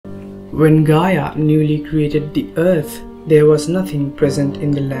When Gaia newly created the earth, there was nothing present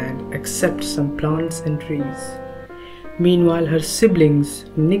in the land except some plants and trees. Meanwhile, her siblings,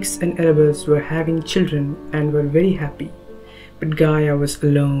 Nyx and Erebus, were having children and were very happy. But Gaia was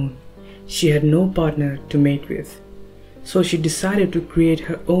alone. She had no partner to mate with. So she decided to create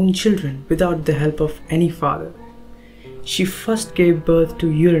her own children without the help of any father. She first gave birth to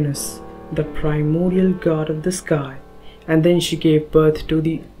Uranus, the primordial god of the sky, and then she gave birth to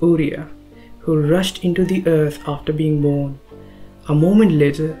the Ourea, who rushed into the earth after being born. A moment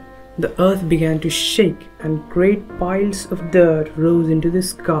later, the earth began to shake and great piles of dirt rose into the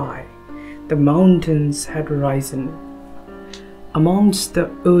sky. The mountains had risen. Amongst the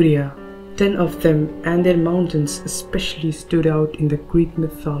Ourea, 10 of them and their mountains especially stood out in the Greek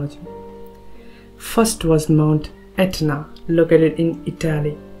mythology. First was Mount Etna, located in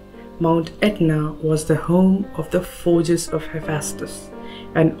Italy. Mount Etna was the home of the forges of Hephaestus,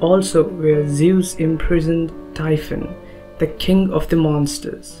 and also where Zeus imprisoned Typhon, the king of the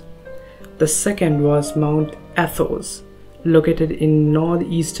monsters. The second was Mount Athos, located in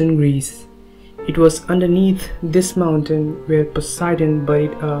northeastern Greece. It was underneath this mountain where Poseidon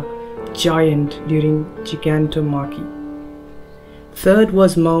buried a giant during Gigantomachy. Third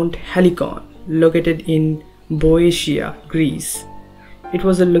was Mount Helicon, located in Boeotia, Greece. It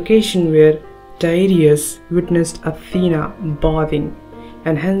was a location where Tyreus witnessed Athena bathing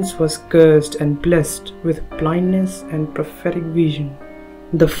and hence was cursed and blessed with blindness and prophetic vision.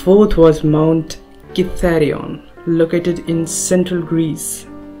 The fourth was Mount Cytharion, located in central Greece.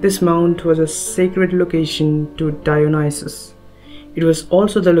 This mount was a sacred location to Dionysus. It was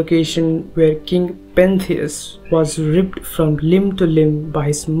also the location where King Pentheus was ripped from limb to limb by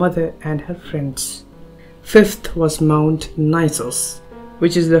his mother and her friends. Fifth was Mount Nisus,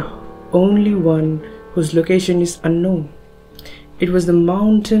 which is the only one whose location is unknown. It was the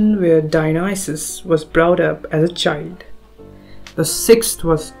mountain where Dionysus was brought up as a child. The sixth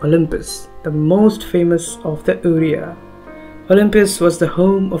was Olympus, the most famous of the Ourea. Olympus was the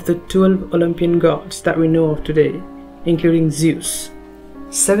home of the 12 Olympian gods that we know of today, including Zeus.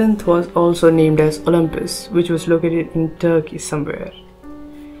 Seventh was also named as Olympus, which was located in Turkey somewhere.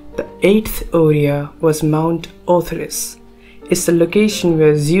 The eighth Ourea was Mount Othrys. It's the location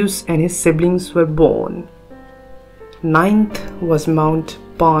where Zeus and his siblings were born. Ninth was Mount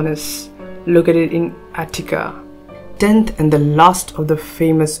Parnus, located in Attica. 10th and the last of the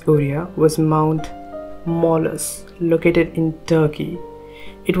famous Ourea was Mount Molus, located in Turkey.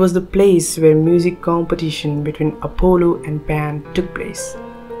 It was the place where music competition between Apollo and Pan took place.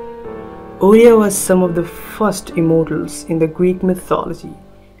 Ourea was some of the first immortals in the Greek mythology,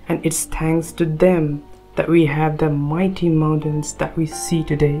 and it's thanks to them that we have the mighty mountains that we see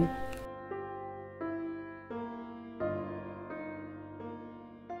today.